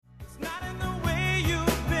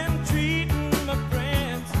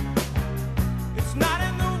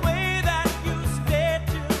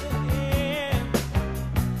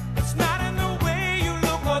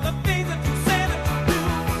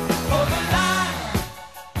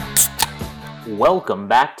Welcome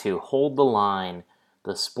back to Hold the Line,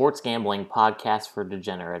 the sports gambling podcast for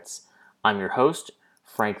degenerates. I'm your host,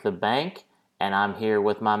 Frank the Bank, and I'm here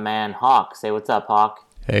with my man Hawk. Say what's up, Hawk.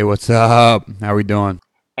 Hey, what's up? How we doing?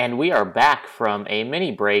 And we are back from a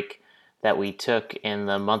mini break that we took in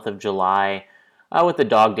the month of July with the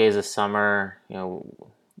dog days of summer.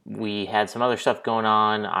 We had some other stuff going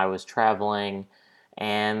on. I was traveling,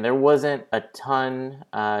 and there wasn't a ton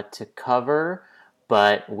to cover.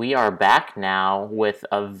 But we are back now with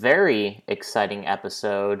a very exciting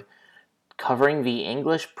episode covering the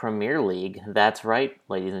English Premier League. That's right,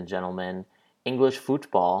 ladies and gentlemen, English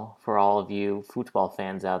football for all of you football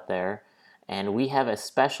fans out there. And we have a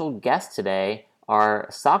special guest today, our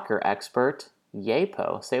soccer expert,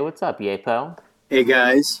 Yepo. Say what's up, Yepo. Hey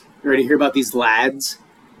guys, ready to hear about these lads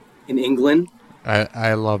in England?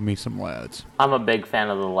 I love me some lads. I'm a big fan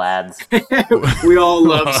of the lads. We all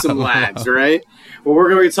love some lads, right? Well, we're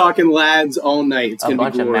going to be talking lads all night. It's going to be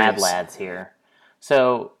glorious. A bunch of mad lads here.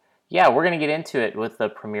 So, yeah, we're going to get into it with the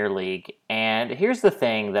Premier League. And here's the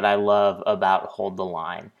thing that I love about Hold the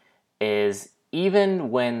Line is even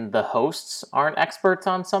when the hosts aren't experts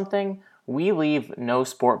on something, we leave no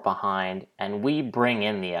sport behind and we bring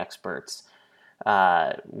in the experts.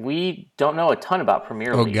 We don't know a ton about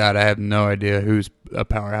Premier League. Oh, God, I have no idea who's a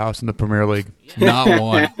powerhouse in the Premier League. Not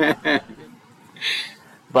one.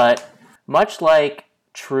 But much like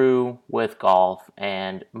true with golf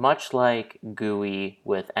and much like GUI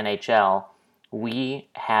with NHL, we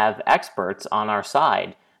have experts on our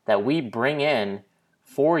side that we bring in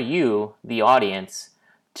for you, the audience,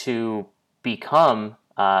 to become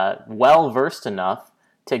well-versed enough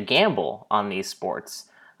to gamble on these sports.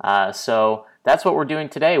 So that's what we're doing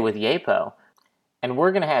today with Yepo. And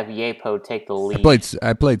we're going to have Yepo take the lead.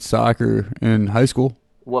 I played soccer in high school.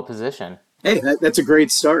 What position? Hey, that's a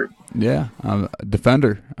great start. Yeah, I'm a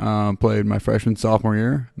defender. Played my freshman, sophomore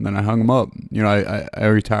year, and then I hung them up. I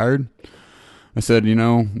retired. I said,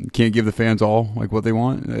 can't give the fans all like what they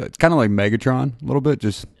want. It's kind of like Megatron a little bit,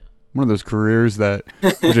 just one of those careers that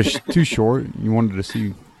are just too short. You wanted to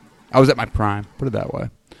see. I was at my prime, put it that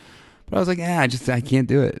way. But I was like, I can't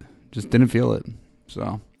do it. Just didn't feel it.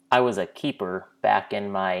 So I was a keeper back in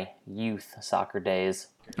my youth soccer days.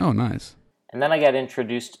 Oh, nice. And then I got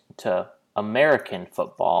introduced to American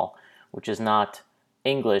football, which is not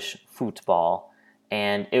English football.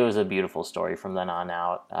 And it was a beautiful story from then on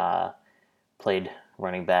out. Played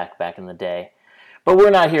running back in the day. But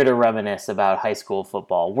we're not here to reminisce about high school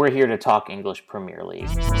football. We're here to talk English Premier League.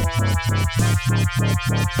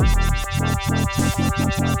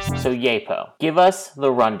 So Yepo, give us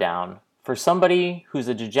the rundown for somebody who's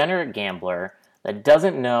a degenerate gambler that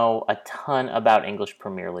doesn't know a ton about English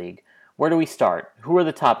Premier League. Where do we start? Who are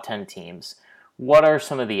the top 10 teams? What are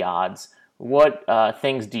some of the odds? What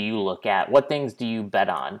things do you look at? What things do you bet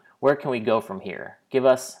on? Where can we go from here? Give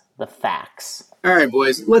us the facts. All right,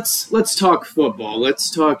 boys, let's talk football.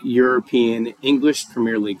 Let's talk European English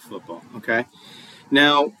Premier League football, okay?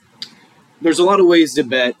 Now, there's a lot of ways to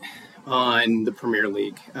bet on the Premier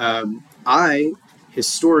League. I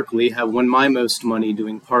historically have won my most money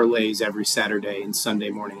doing parlays every Saturday and Sunday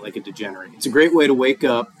morning like a degenerate. It's a great way to wake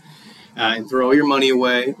up and throw all your money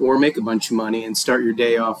away or make a bunch of money and start your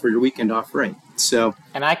day off or your weekend off right.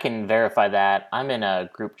 And I can verify that. I'm in a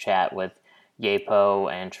group chat with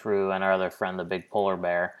Yepo and True and our other friend, the Big Polar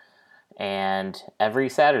Bear. And every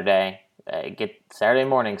Saturday, Saturday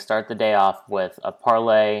morning, start the day off with a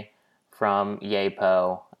parlay from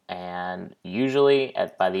Yepo. And usually,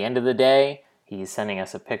 by the end of the day, he's sending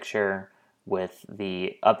us a picture with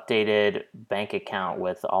the updated bank account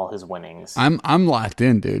with all his winnings. I'm locked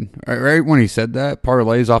in, dude. Right when he said that,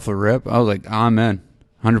 parlays off the rip, I was like, I'm in,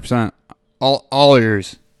 100%, all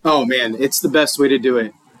ears. Oh man, it's the best way to do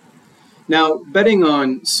it. Now, betting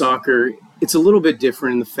on soccer, it's a little bit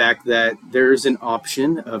different in the fact that there's an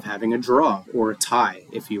option of having a draw or a tie,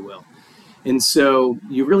 if you will. And so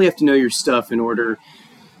you really have to know your stuff in order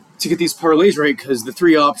to get these parlays right because the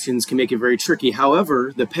three options can make it very tricky.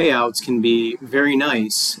 However, the payouts can be very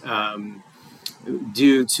nice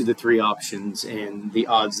due to the three options and the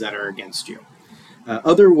odds that are against you.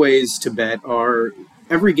 Other ways to bet are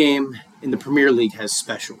every game in the Premier League has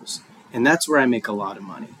specials, and that's where I make a lot of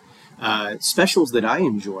money. Specials that I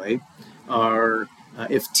enjoy are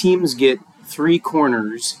if teams get 3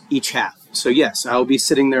 corners each half. So yes, I'll be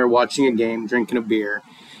sitting there watching a game, drinking a beer,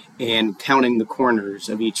 and counting the corners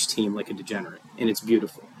of each team like a degenerate. And it's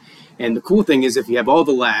beautiful. And the cool thing is if you have all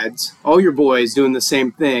the lads, all your boys doing the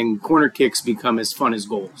same thing, corner kicks become as fun as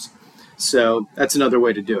goals. So that's another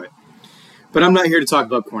way to do it. But I'm not here to talk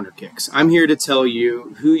about corner kicks. I'm here to tell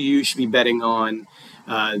you who you should be betting on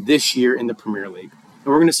this year in the Premier League. And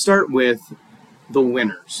we're going to start with the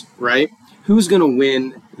winners, right? Who's going to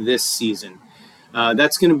win this season?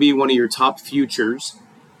 That's going to be one of your top futures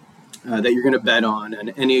that you're going to bet on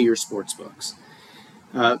any of your sports books.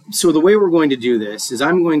 So the way we're going to do this is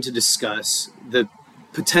I'm going to discuss the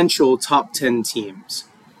potential top 10 teams.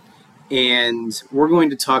 And we're going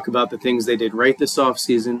to talk about the things they did right this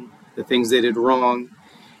offseason, the things they did wrong,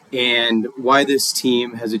 and why this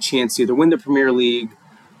team has a chance to either win the Premier League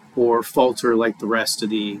or falter like the rest of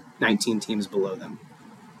the 19 teams below them.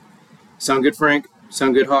 Sound good, Frank?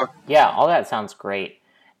 Sound good, Hawk? Yeah, all that sounds great.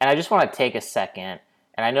 And I just want to take a second,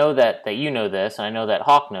 and I know that you know this, and I know that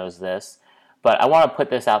Hawk knows this, but I want to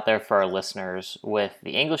put this out there for our listeners. With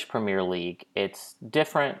the English Premier League, it's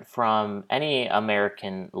different from any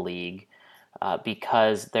American league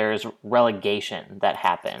because there's relegation that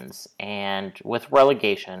happens. And with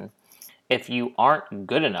relegation, if you aren't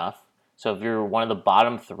good enough, so if you're one of the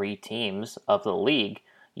bottom 3 teams of the league,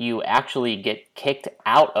 you actually get kicked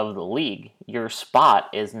out of the league. Your spot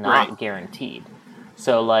is not guaranteed.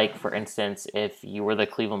 So, like, for instance, if you were the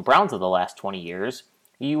Cleveland Browns of the last 20 years,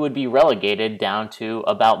 you would be relegated down to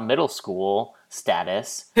about middle school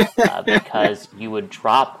status because you would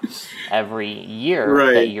drop every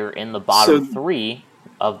year that you're in the bottom 3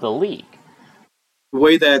 of the league. The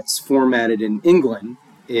way that's formatted in England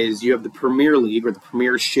is you have the Premier League or the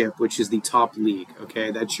Premiership, which is the top league.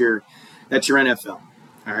 Okay, that's your NFL.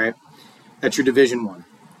 All right, that's your Division 1.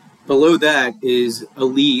 Below that is a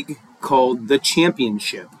league called the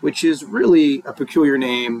Championship, which is really a peculiar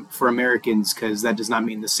name for Americans because that does not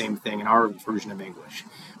mean the same thing in our version of English.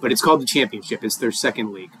 But it's called the Championship. It's their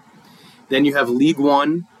second league. Then you have League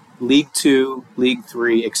 1, League 2, League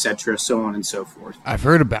 3, etc., so on and so forth. I've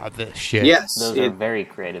heard about this shit. Yes. Those are very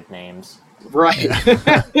creative names. Right.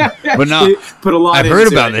 But no, put a lot I've heard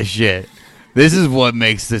into about it. this shit. This is what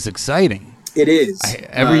makes this exciting. It is.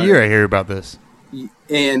 Every year I hear about this.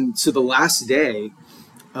 And so the last day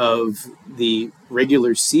of the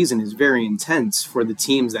regular season is very intense for the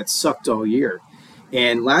teams that sucked all year.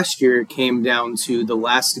 And last year it came down to the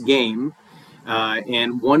last game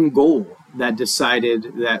and one goal that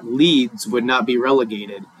decided that Leeds would not be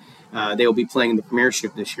relegated. They will be playing in the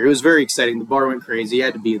Premiership this year. It was very exciting. The bar went crazy. You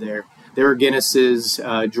had to be there. There were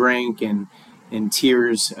Guinnesses drank and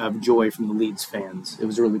tears of joy from the Leeds fans. It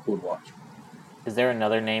was really cool to watch. Is there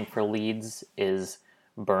another name for Leeds? Is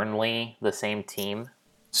Burnley the same team?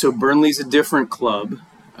 So Burnley's a different club,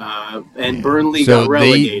 and Burnley got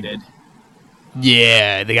relegated.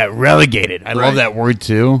 They got relegated. I love that word,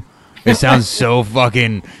 too. It sounds so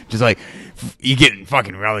fucking, just like, you getting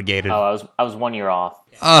fucking relegated. Oh, I was 1 year off.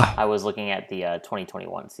 I was looking at the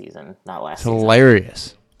 2021 season, not last season.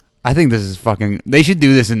 Hilarious. I think this is fucking, they should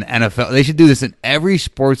do this in the NFL. They should do this in every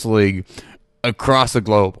sports league across the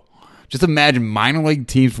globe. Just imagine minor league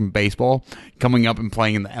teams from baseball coming up and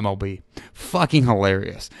playing in the MLB. Fucking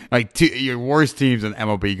hilarious. Like, your worst teams in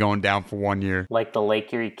MLB going down for 1 year. Like the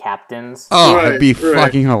Lake Erie Captains. Oh, it'd be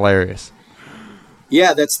fucking hilarious.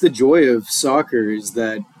 Yeah, that's the joy of soccer is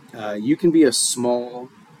that you can be a small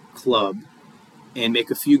club and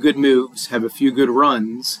make a few good moves, have a few good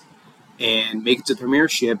runs, and make it to the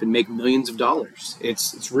Premiership and make millions of dollars.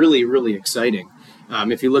 It's really, really exciting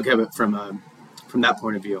if you look at it from that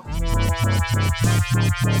point of view.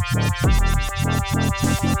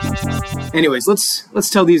 Anyways, let's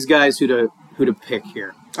tell these guys who to pick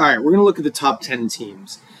here. All right, we're going to look at the top 10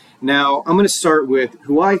 teams. Now, I'm going to start with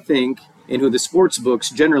who I think and who the sports books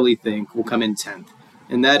generally think will come in 10th,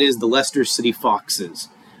 and that is the Leicester City Foxes.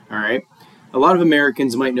 All right? A lot of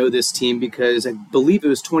Americans might know this team because I believe it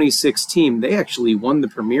was 2016. They actually won the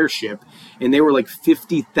Premiership, and they were like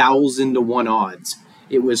 50,000 to 1 odds.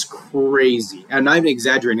 It was crazy. I'm not even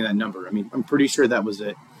exaggerating that number. I mean, I'm pretty sure that was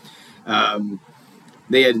it.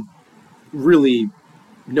 They had really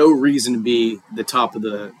no reason to be the top of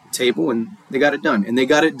the table, and they got it done. And they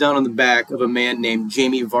got it done on the back of a man named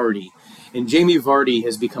Jamie Vardy. And Jamie Vardy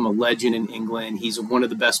has become a legend in England. He's one of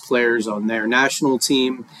the best players on their national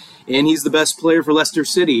team, and he's the best player for Leicester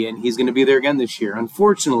City, and he's going to be there again this year.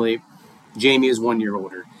 Unfortunately, Jamie is 1 year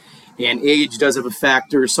older. And age does have a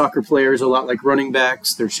factor. Soccer players are a lot like running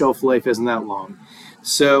backs. Their shelf life isn't that long.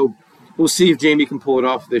 So we'll see if Jamie can pull it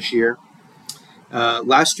off this year.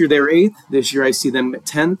 Last year they were 8th. This year I see them at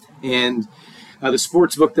 10th. And the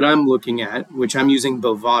sports book that I'm looking at, which I'm using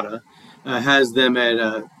Bovada, has them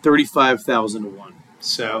at 35,000 to 1.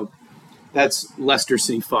 So that's Leicester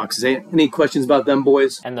City Foxes. Any questions about them,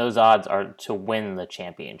 boys? And those odds are to win the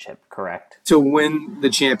championship, correct? To win the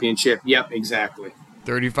championship. Yep, exactly.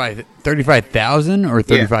 35,000 or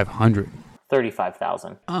 3,500?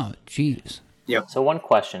 35,000. Oh, jeez. Yep. So one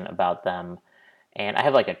question about them, and I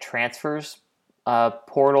have like a transfers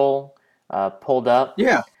portal pulled up.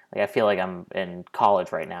 Yeah. Like I feel like I'm in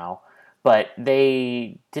college right now, but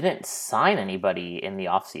they didn't sign anybody in the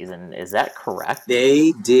offseason. Is that correct?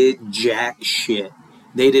 They did jack shit.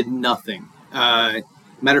 They did nothing.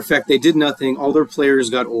 Matter of fact, they did nothing. All their players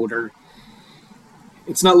got older.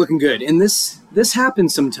 It's not looking good. And this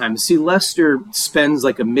happens sometimes. See, Leicester spends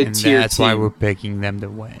like a mid-tier And that's team. why we're picking them to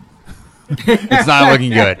win. It's not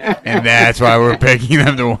looking good, and that's why we're picking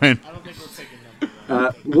them to win.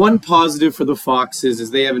 One positive for the Foxes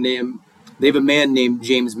is they have a name. They have a man named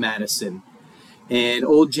James Madison, and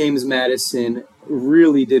old James Madison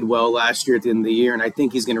really did well last year at the end of the year, and I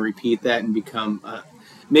think he's going to repeat that and become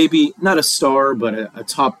maybe not a star, but a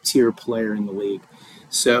top tier player in the league.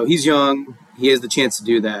 So he's young. He has the chance to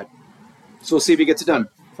do that. So we'll see if he gets it done.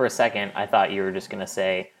 For a second, I thought you were just going to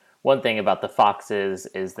say one thing about the Foxes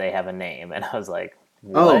is they have a name, and I was like,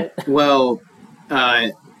 what? Oh, well,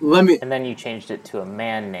 let me. And then you changed it to a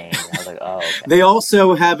man name. I was like, oh, okay. They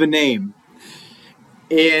also have a name.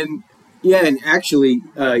 And yeah, and actually,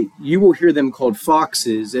 you will hear them called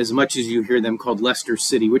Foxes as much as you hear them called Leicester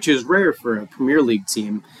City, which is rare for a Premier League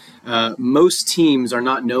team. Most teams are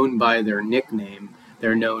not known by their nickname.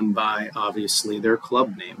 They're known by, obviously, their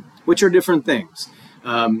club name, which are different things.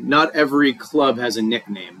 Not every club has a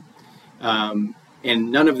nickname.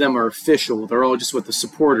 And none of them are official. They're all just what the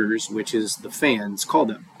supporters, which is the fans, call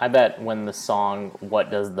them. I bet when the song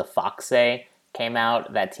 "What Does the Fox Say" came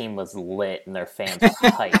out, that team was lit and their fans were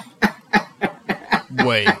hyped.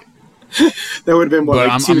 Wait, That would have been, what, but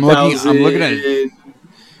like I'm looking at it.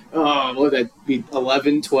 what would that be,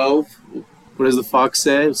 11, 12? What does the Fox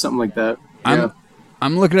say? Something like that. Yeah.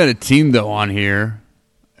 I'm looking at a team though on here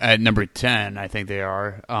at number 10. I think they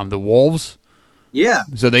are the Wolves. Yeah.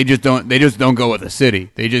 So they just don't go with a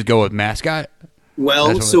city. They just go with mascot.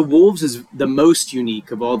 Well, so Wolves is the most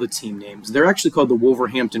unique of all the team names. They're actually called the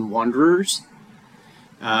Wolverhampton Wanderers,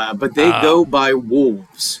 but they go by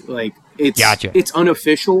Wolves. Like it's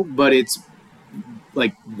unofficial, but it's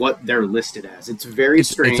like what they're listed as. It's very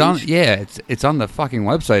strange. It's on the fucking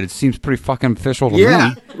website. It seems pretty fucking official to me.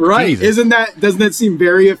 Yeah, right. Jesus. Doesn't that seem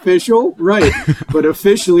very official? Right. But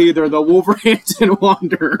officially, they're the Wolverhampton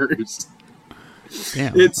Wanderers.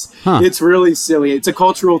 Damn. It's really silly. It's a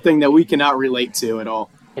cultural thing that we cannot relate to at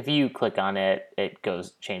all. If you click on it, it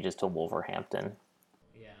changes to Wolverhampton.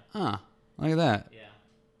 Huh. Look at that.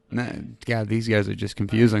 Yeah. God, these guys are just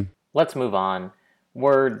confusing. Let's move on.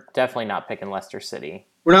 We're definitely not picking Leicester City,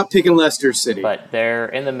 We're not picking Leicester City. but they're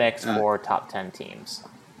in the mix for top 10 teams.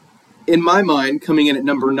 In my mind, coming in at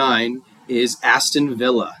number 9 is Aston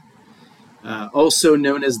Villa, also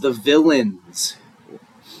known as the Villains,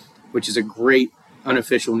 which is a great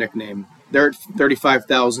unofficial nickname. They're at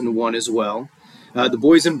 35,001 as well. The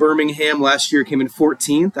boys in Birmingham last year came in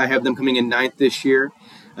 14th. I have them coming in 9th this year.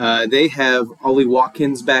 They have Ollie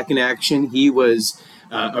Watkins back in action. He was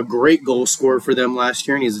a great goal scorer for them last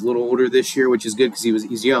year, and he's a little older this year, which is good because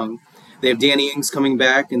he's young. They have Danny Ings coming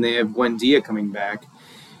back, and they have Buendia coming back.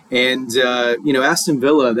 And, Aston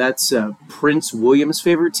Villa, that's Prince William's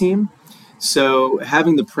favorite team. So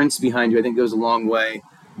having the Prince behind you, I think, goes a long way.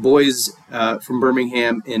 Boys from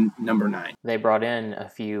Birmingham in number 9. They brought in a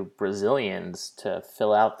few Brazilians to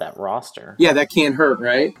fill out that roster. Yeah, that can't hurt,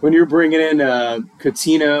 right? When you're bringing in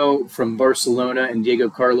Coutinho from Barcelona and Diego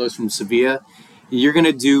Carlos from Sevilla, you're going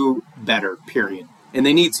to do better, period. And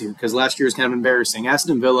they need to, because last year was kind of embarrassing.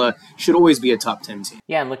 Aston Villa should always be a top 10 team.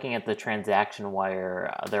 Yeah, and looking at the transaction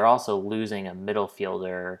wire, they're also losing a middle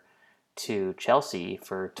fielder to Chelsea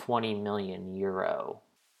for €20 million.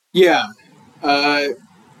 Yeah,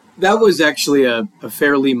 that was actually a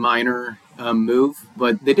fairly minor move,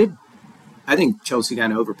 but they did. I think Chelsea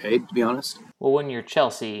kind of overpaid, to be honest. Well, when you're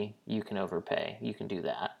Chelsea, you can overpay. You can do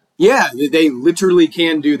that. Yeah, they literally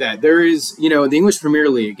can do that. There is, the English Premier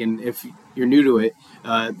League, and if you're new to it,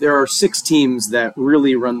 there are 6 teams that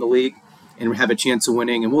really run the league and have a chance of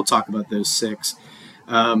winning, and we'll talk about those 6.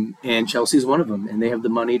 And Chelsea's one of them, and they have the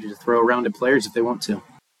money to throw around at players if they want to.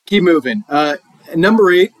 Keep moving.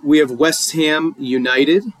 Number 8, we have West Ham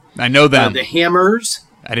United. I know them. The Hammers.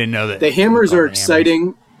 I didn't know that. The Hammers are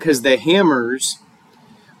exciting because the Hammers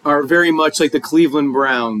are very much like the Cleveland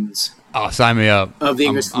Browns. Oh, sign me up. Of the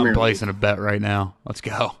English Premier I'm League. placing a bet right now. Let's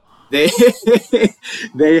go.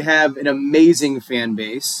 They have an amazing fan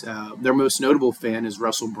base. Their most notable fan is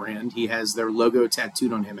Russell Brand. He has their logo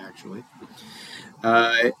tattooed on him, actually.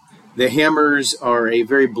 The Hammers are a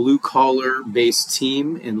very blue-collar based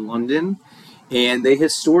team in London, and they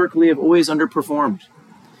historically have always underperformed.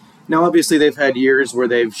 Now, obviously, they've had years where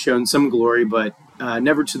they've shown some glory, but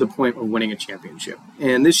never to the point of winning a championship.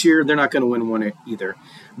 And this year, they're not going to win one either.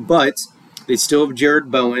 But they still have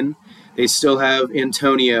Jared Bowen. They still have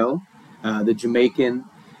Antonio, the Jamaican,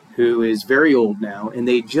 who is very old now. And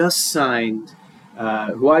they just signed,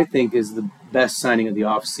 who I think is the best signing of the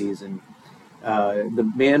offseason,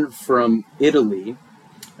 the man from Italy,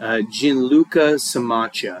 Gianluca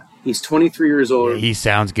Samacha. He's 23 years old. Yeah, he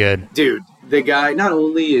sounds good. Dude, the guy, not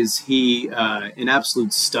only is he an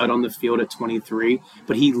absolute stud on the field at 23,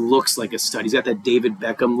 but he looks like a stud. He's got that David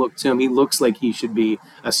Beckham look to him. He looks like he should be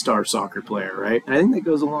a star soccer player, right? And I think that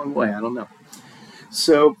goes a long way. I don't know.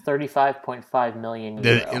 So 35.5 million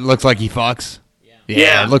euro. It looks like he fucks.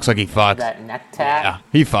 Yeah. It looks like he fucks. That neck tap. Yeah,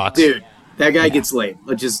 he fucks. Dude, that guy gets laid.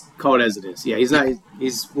 Let's just call it as it is. Yeah, he's not.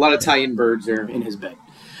 He's a lot of Italian birds are in his bed.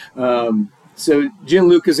 So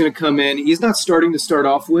Gianluca's going to come in. He's not starting to start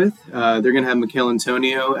off with. They're going to have Mikel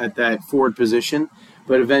Antonio at that forward position,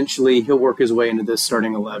 but eventually he'll work his way into the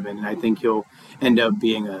starting 11, and I think he'll end up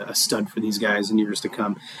being a stud for these guys in years to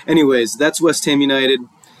come. Anyways, that's West Ham United.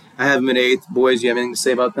 I have them in 8th. Boys, you have anything to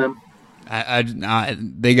say about them?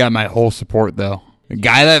 They got my whole support, though. The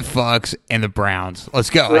guy that fucks and the Browns.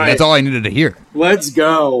 Let's go. Right. Like, that's all I needed to hear. Let's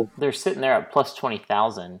go. They're sitting there at plus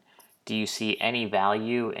 20,000. Do you see any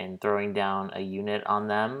value in throwing down a unit on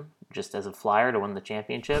them just as a flyer to win the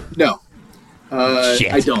championship? No.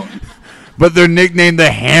 Shit. I don't. But they're nicknamed the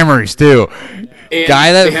Hammers, too. And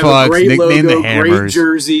Guy that they have fucks, a great nicknamed logo, the Hammers. great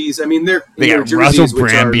jerseys. I mean, They their got jerseys, Russell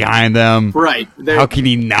which Brand are- behind them. Right. How can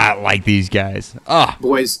he not like these guys? Oh,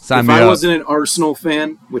 Boys, sign if me I up. wasn't an Arsenal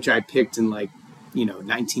fan, which I picked in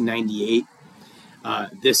 1998,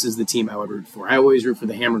 this is the team I would root for. I always root for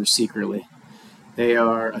the Hammers secretly. They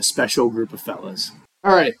are a special group of fellas.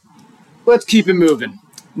 All right, let's keep it moving.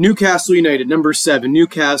 Newcastle United, number 7.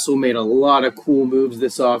 Newcastle made a lot of cool moves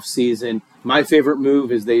this offseason. My favorite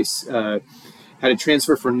move is they had a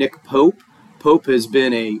transfer for Nick Pope. Pope has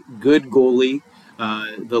been a good goalie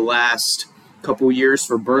the last couple years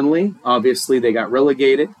for Burnley. Obviously, they got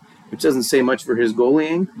relegated, which doesn't say much for his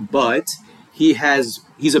goalieing, but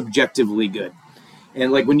he's objectively good.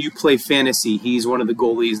 And like when you play fantasy, he's one of the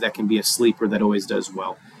goalies that can be a sleeper that always does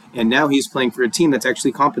well. And now he's playing for a team that's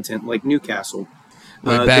actually competent, like Newcastle.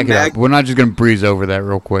 Wait, back it up. We're not just going to breeze over that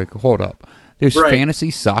real quick. Hold up. There's Right. fantasy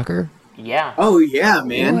soccer? Yeah. Oh yeah,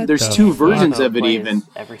 man. What There's the 2 fuck? versions Monaco of it plays even.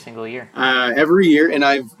 every single year. Every year, and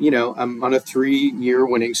I'm on a 3-year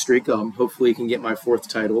winning streak. Hopefully can get my 4th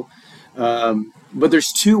title. But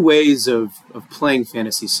there's 2 ways of playing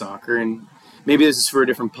fantasy soccer, and maybe this is for a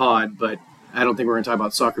different pod, but I don't think we're going to talk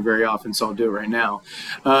about soccer very often, so I'll do it right now.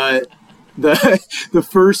 The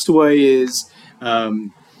first way is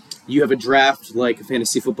you have a draft like a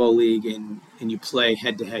fantasy football league, and you play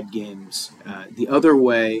head-to-head games. The other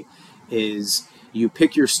way is you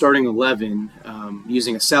pick your starting 11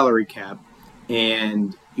 using a salary cap,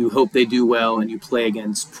 and you hope they do well, and you play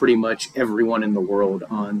against pretty much everyone in the world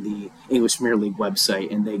on the English Premier League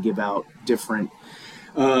website, and they give out different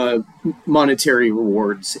monetary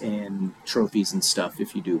rewards and trophies and stuff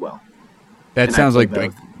if you do well. That And I sounds play like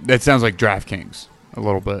both. that sounds like DraftKings a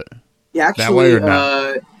little bit. Yeah, actually, That way or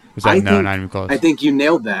not? Is that I no, think, not even close? I think you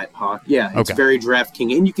nailed that, Hawk. Yeah, it's Okay. very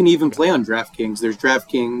DraftKings, and you can even play on DraftKings. There's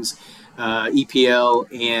DraftKings, EPL,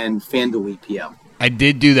 and FanDuel EPL. I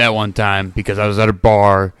did do that one time because I was at a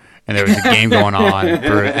bar and there was a game going on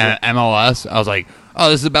for MLS. I was like,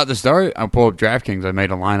 oh, this is about to start. I pulled up DraftKings. I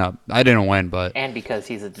made a lineup. I didn't win, but And because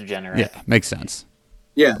he's a degenerate. yeah, makes sense.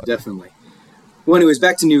 Yeah, definitely. Well, anyways,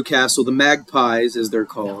 back to Newcastle. The Magpies, as they're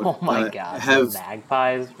called. Oh my God. Have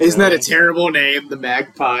Magpies. Isn't that a really? terrible name, the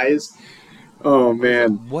Magpies? Oh,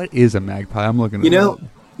 man. What is a magpie? I'm looking. You know,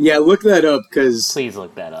 yeah, look that up, because Please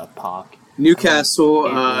look that up, Hawk. Newcastle,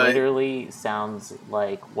 It literally sounds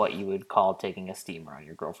like what you would call taking a steamer on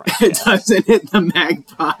your girlfriend. doesn't it? The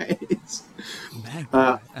Magpies.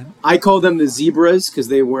 I call them the Zebras because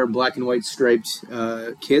they wear black and white striped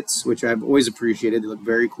kits, which I've always appreciated. They look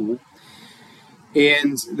very cool.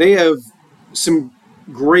 And they have some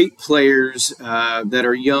great players that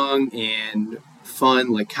are young and fun,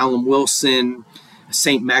 like Callum Wilson,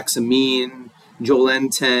 Saint Maximin, Joel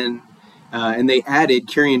Enten, and they added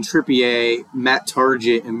Kieran Trippier, Matt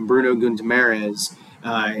Targett, and Bruno Guimaraes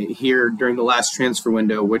here during the last transfer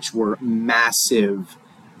window, which were massive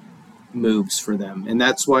moves for them. And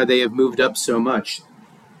that's why they have moved up so much,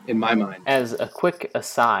 in my mind. As a quick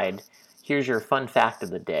aside, here's your fun fact of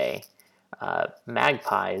the day.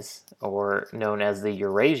 Magpies, or known as the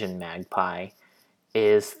Eurasian magpie,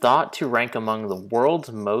 is thought to rank among the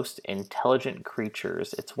world's most intelligent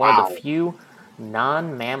creatures. It's one of the few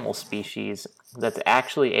non-mammal species that's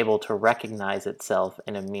actually able to recognize itself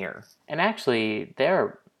in a mirror. And actually,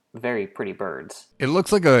 they're very pretty birds. It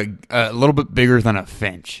looks like a little bit bigger than a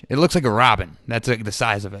finch. It looks like a robin. That's like the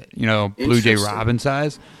size of it. You know, blue jay robin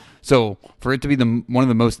size. So for it to be one of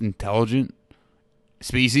the most intelligent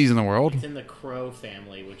species in the world. It's in the crow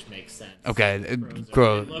family, which makes sense. Okay,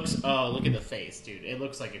 crow. It looks. Oh, look at the face, dude. It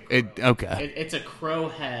looks like a crow. Okay. It's a crow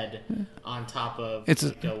head on top of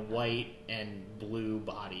a white and blue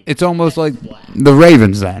body. It's almost like black. The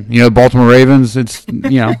Ravens. Then Baltimore Ravens. It's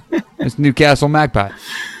it's Newcastle Magpie.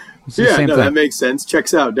 It's the same thing. That makes sense.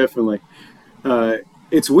 Checks out definitely.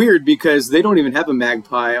 It's weird because they don't even have a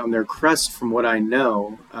magpie on their crest, from what I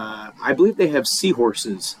know. I believe they have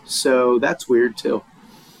seahorses, so that's weird too.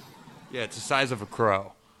 Yeah, it's the size of a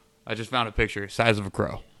crow. I just found a picture, size of a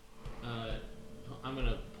crow. I'm going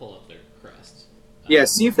to pull up their crest. Yeah,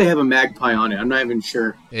 see if they have a magpie on it. I'm not even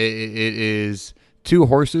sure. It is 2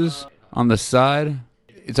 horses on the side.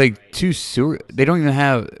 It's like 2 sewer. They don't even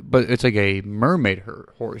have, but it's like a mermaid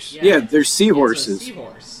horse. Yeah, they're seahorses. It's a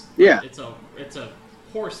seahorse. Yeah. It's a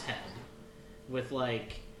horse head with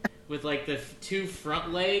the 2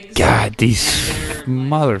 front legs. God, these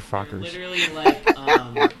motherfuckers. They're literally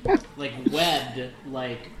like webbed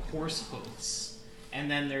like horse hoofs, and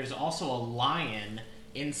then there's also a lion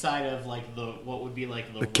inside of like what would be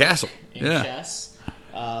like the castle in chess,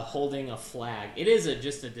 holding a flag. It is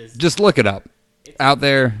just look it up out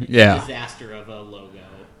there. It's a disaster of a logo.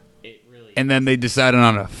 It really. And then they decided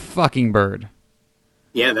on a fucking bird.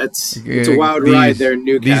 Yeah, it's a wild ride there in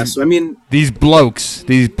Newcastle. These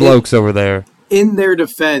blokes over there. In their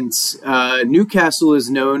defense, Newcastle is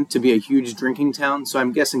known to be a huge drinking town, so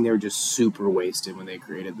I'm guessing they were just super wasted when they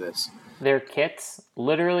created this. Their kits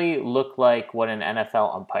literally look like what an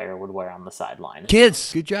NFL umpire would wear on the sideline.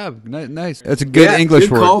 Kids, good job, nice. That's a good English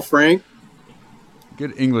word. Good call, Frank.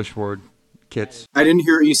 Good English word, kits. I didn't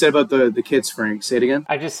hear what you said about the kits, Frank. Say it again.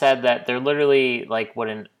 I just said that they're literally like what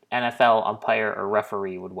an NFL umpire or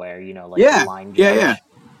referee would wear, the line judge. Yeah.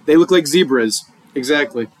 They look like zebras.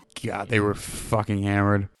 Exactly. God, they were fucking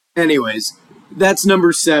hammered. Anyways, that's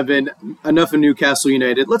number 7. Enough of Newcastle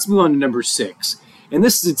United. Let's move on to number 6. And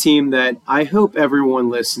this is a team that I hope everyone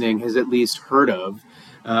listening has at least heard of.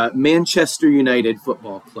 Manchester United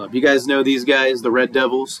Football Club. You guys know these guys, the Red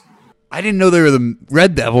Devils? I didn't know they were the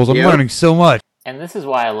Red Devils. I'm learning so much. And this is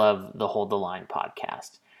why I love the Hold the Line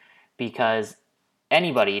podcast. Because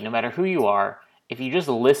anybody, no matter who you are, if you just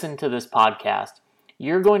listen to this podcast,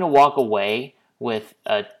 you're going to walk away with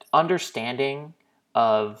an understanding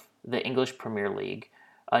of the English Premier League,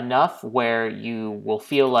 enough where you will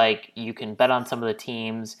feel like you can bet on some of the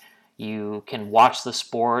teams, you can watch the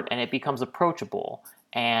sport, and it becomes approachable.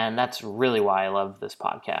 And that's really why I love this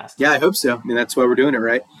podcast. Yeah, I hope so. That's why we're doing it,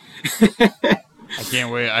 right? I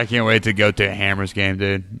can't wait. I can't wait to go to a Hammers game,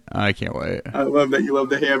 dude. I can't wait. I love that you love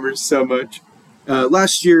the Hammers so much.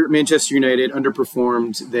 Last year, Manchester United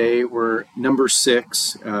underperformed. They were number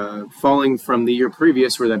 6, falling from the year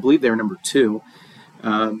previous, where I believe they were number 2.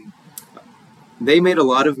 They made a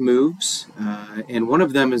lot of moves, and one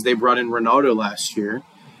of them is they brought in Ronaldo last year.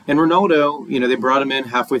 And Ronaldo, they brought him in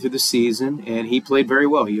halfway through the season, and he played very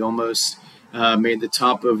well. He almost made the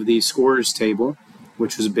top of the scorers table,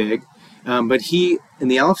 which was big. But he, in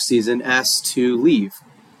the offseason, asked to leave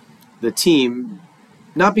the team.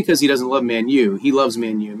 Not because he doesn't love Man U. He loves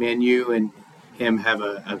Man U. Man U and him have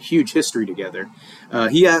a huge history together.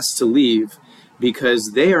 He asked to leave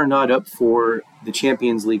because they are not up for the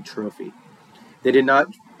Champions League trophy. They did not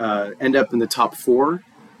end up in the top 4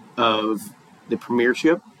 of the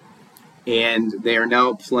Premiership, and they are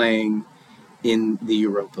now playing in the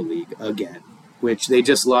Europa League again, which they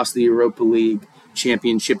just lost the Europa League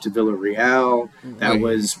championship to Villarreal. That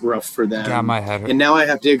was rough for them. Got my head hurt. And now I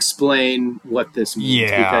have to explain what this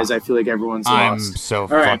means because I feel like everyone's lost. I'm so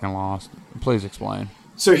fucking lost. Please explain.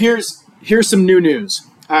 So here's some new news.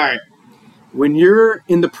 All right. When you're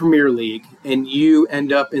in the Premier League and you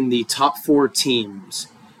end up in the top 4 teams,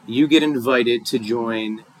 you get invited to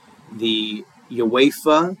join the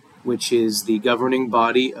UEFA, which is the governing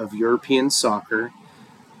body of European soccer,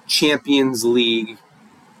 Champions League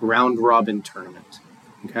round-robin tournament.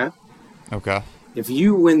 Okay? If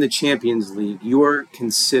you win the Champions League, you are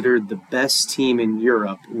considered the best team in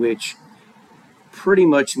Europe, which pretty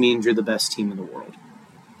much means you're the best team in the world.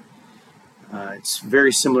 It's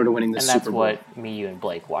very similar to winning the Super Bowl. And that's what me, you, and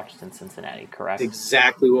Blake watched in Cincinnati, correct?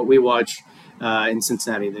 Exactly what we watched in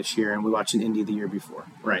Cincinnati this year, and we watched in Indy the year before.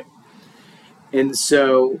 Right. And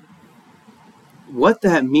so what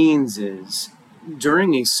that means is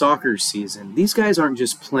during a soccer season, these guys aren't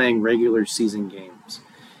just playing regular season games.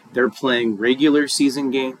 They're playing regular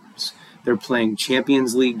season games, They're playing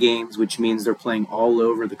Champions League games, which means they're playing all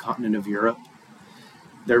over the continent of Europe.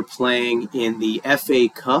 They're playing in the FA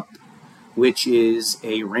Cup, which is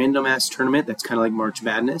a random-ass tournament that's kind of like March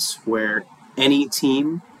Madness, where any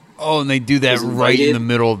team... Oh, and they do that right in the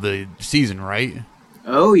middle of the season, right?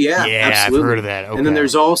 Oh, yeah, yeah, absolutely. I've heard of that. Okay. And then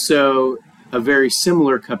there's also a very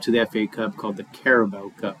similar cup to the FA Cup called the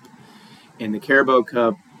Carabao Cup. And the Carabao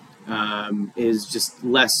Cup is just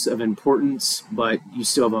less of importance, but you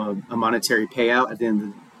still have a monetary payout at the end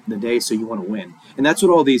of the day, so you want to win. And that's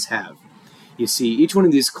what all these have. You see, each one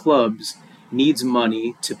of these clubs needs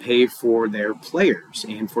money to pay for their players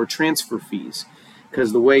and for transfer fees,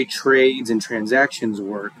 because the way trades and transactions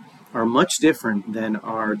work are much different than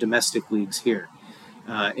our domestic leagues here.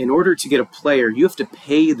 In order to get a player, you have to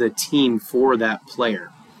pay the team for that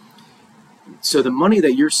player. So the money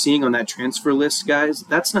that you're seeing on that transfer list, guys,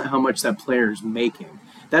 that's not how much that player is making.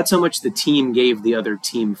 That's how much the team gave the other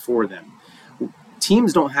team for them.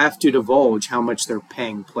 Teams don't have to divulge how much they're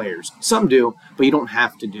paying players. Some do, but you don't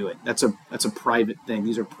have to do it. That's a private thing.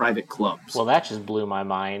 These are private clubs. Well, that just blew my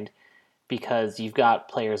mind, because you've got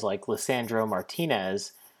players like Lisandro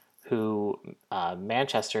Martinez, who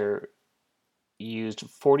Manchester used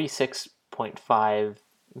 46.5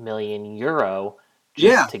 million euro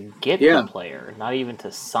just to get the player, not even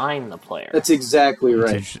to sign the player. That's exactly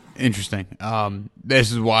right. It's interesting.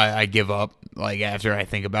 This is why I give up, like, after I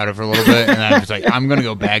think about it for a little bit, and I'm just like, I'm going to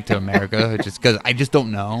go back to America, just because I just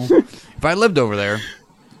don't know. If I lived over there,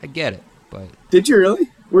 I get it. But did you really?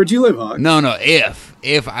 Where'd you live, Hawk? No.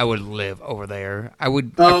 If I would live over there, I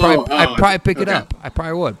would. I'd probably pick it up. I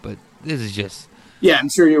probably would. But this is just. Yeah, I'm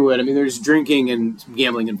sure you would. I mean, there's drinking and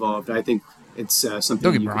gambling involved. I think it's something.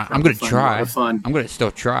 Don't get me wrong. I'm going to try. Fun. I'm going to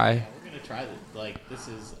still try. Yeah, we're going to try this. Like, this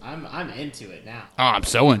is. I'm into it now. Oh, I'm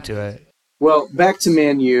so into it. Well, back to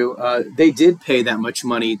Man U. They did pay that much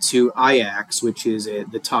money to Ajax, which is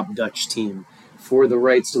the top Dutch team, for the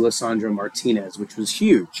rights to Lisandro Martinez, which was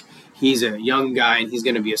huge. He's a young guy, and he's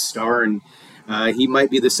going to be a star, and he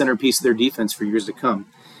might be the centerpiece of their defense for years to come.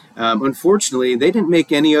 Unfortunately, they didn't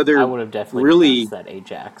make any other. I would have definitely pronounced that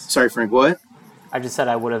Ajax. Sorry, Frank. What? I just said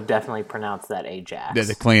I would have definitely pronounced that Ajax.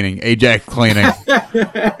 The cleaning, Ajax cleaning.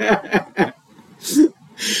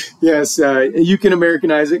 Yes, you can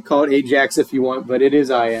Americanize it, call it Ajax if you want, but it is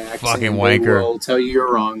Ajax. Fucking wanker. I'll tell you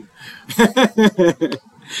you're wrong.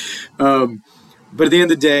 But at the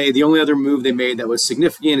end of the day, the only other move they made that was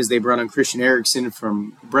significant is they brought on Christian Eriksen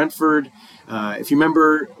from Brentford. If you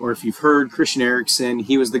remember, or if you've heard, Christian Eriksen,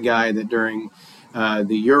 he was the guy that during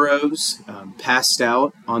the Euros passed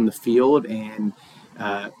out on the field and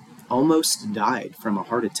almost died from a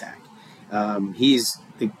heart attack. He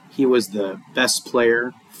was the best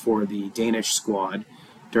player for the Danish squad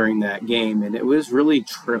during that game, and it was really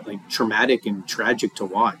traumatic and tragic to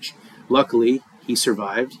watch. Luckily, he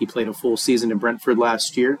survived. He played a full season in Brentford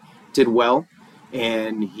last year, did well,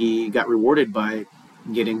 and he got rewarded by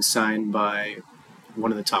getting signed by one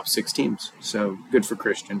of the top 6 teams. So good for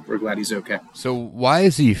Christian. We're glad he's okay. So why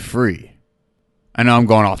is he free? I know I'm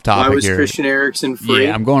going off topic here. Why was Christian Eriksen free?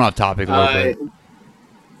 Yeah, I'm going off topic a little bit.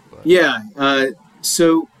 Yeah,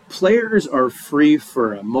 so players are free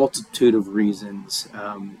for a multitude of reasons.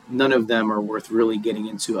 None of them are worth really getting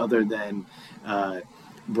into other than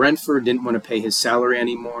Brentford didn't want to pay his salary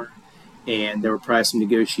anymore, and there were probably some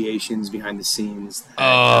negotiations behind the scenes.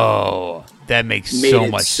 That makes so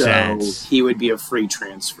much sense. He would be a free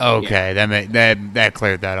transfer. Okay, yeah. that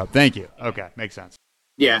cleared that up. Thank you. Okay, makes sense.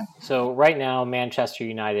 Yeah. So right now, Manchester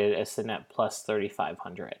United is sitting at plus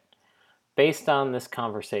 3,500. Based on this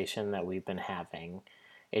conversation that we've been having,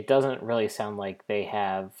 it doesn't really sound like they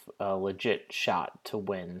have a legit shot to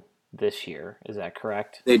win this year. Is that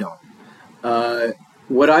correct? They don't.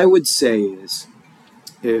 What I would say is,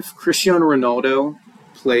 if Cristiano Ronaldo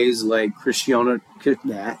plays like Cristiano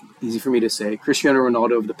Ronaldo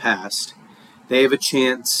of the past, they have a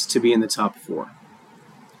chance to be in the top 4.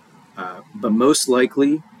 But most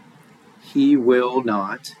likely, he will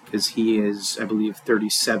not, because he is, I believe,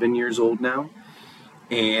 37 years old now.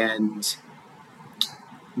 And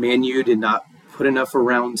Man U did not put enough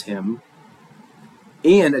around him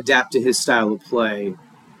and adapt to his style of play,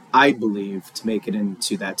 I believe, to make it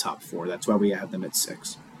into that top 4. That's why we have them at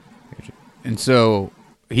 6. And so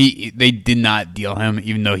they did not deal him,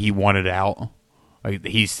 even though he wanted out. Like,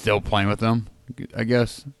 he's still playing with them, I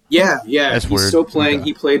guess. Yeah. That's he's weird. Still playing.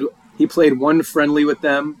 Okay. He played one friendly with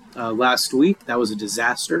them last week. That was a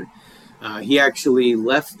disaster. He actually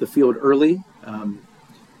left the field early.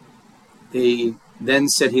 They then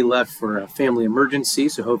said he left for a family emergency.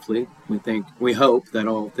 So hopefully, we hope that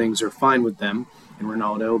all things are fine with them and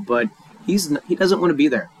Ronaldo. But he doesn't want to be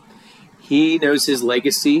there. He knows his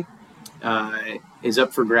legacy is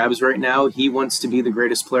up for grabs right now. He wants to be the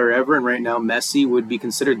greatest player ever, and right now Messi would be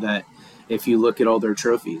considered that if you look at all their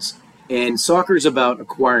trophies. And soccer is about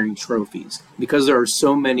acquiring trophies. Because there are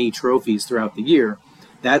so many trophies throughout the year,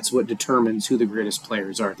 that's what determines who the greatest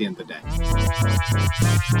players are at the end of the day.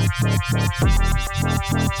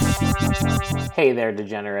 Hey there,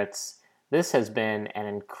 degenerates. This has been an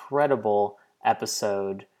incredible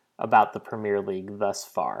episode about the Premier League thus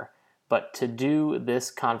far. But to do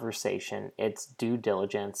this conversation, it's due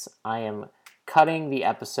diligence. I am cutting the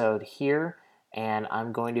episode here, and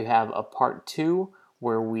I'm going to have a part 2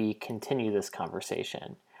 where we continue this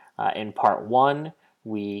conversation. In part 1,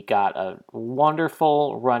 we got a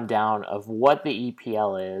wonderful rundown of what the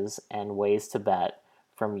EPL is and ways to bet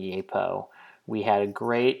from Yepo. We had a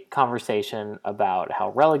great conversation about how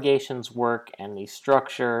relegations work and the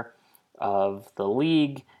structure of the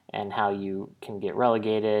league and how you can get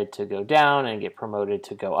relegated to go down and get promoted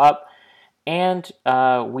to go up. And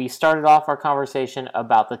we started off our conversation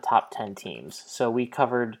about the top 10 teams. So we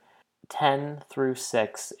covered 10 through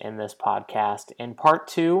 6 in this podcast. In part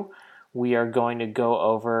 2, we are going to go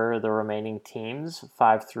over the remaining teams,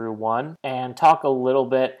 5 through 1, and talk a little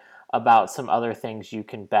bit about some other things you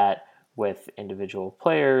can bet with individual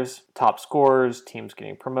players, top scorers, teams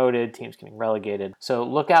getting promoted, teams getting relegated. So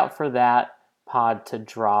look out for that pod to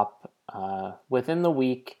drop within the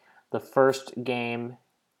week. The first game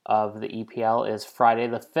of the EPL is Friday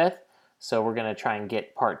the 5th, so we're going to try and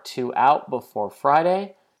get part 2 out before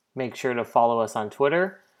Friday. Make sure to follow us on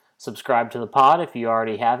Twitter, subscribe to the pod if you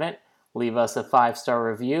already haven't, leave us a 5-star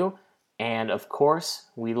review, and of course,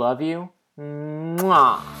 we love you.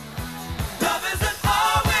 Mwah!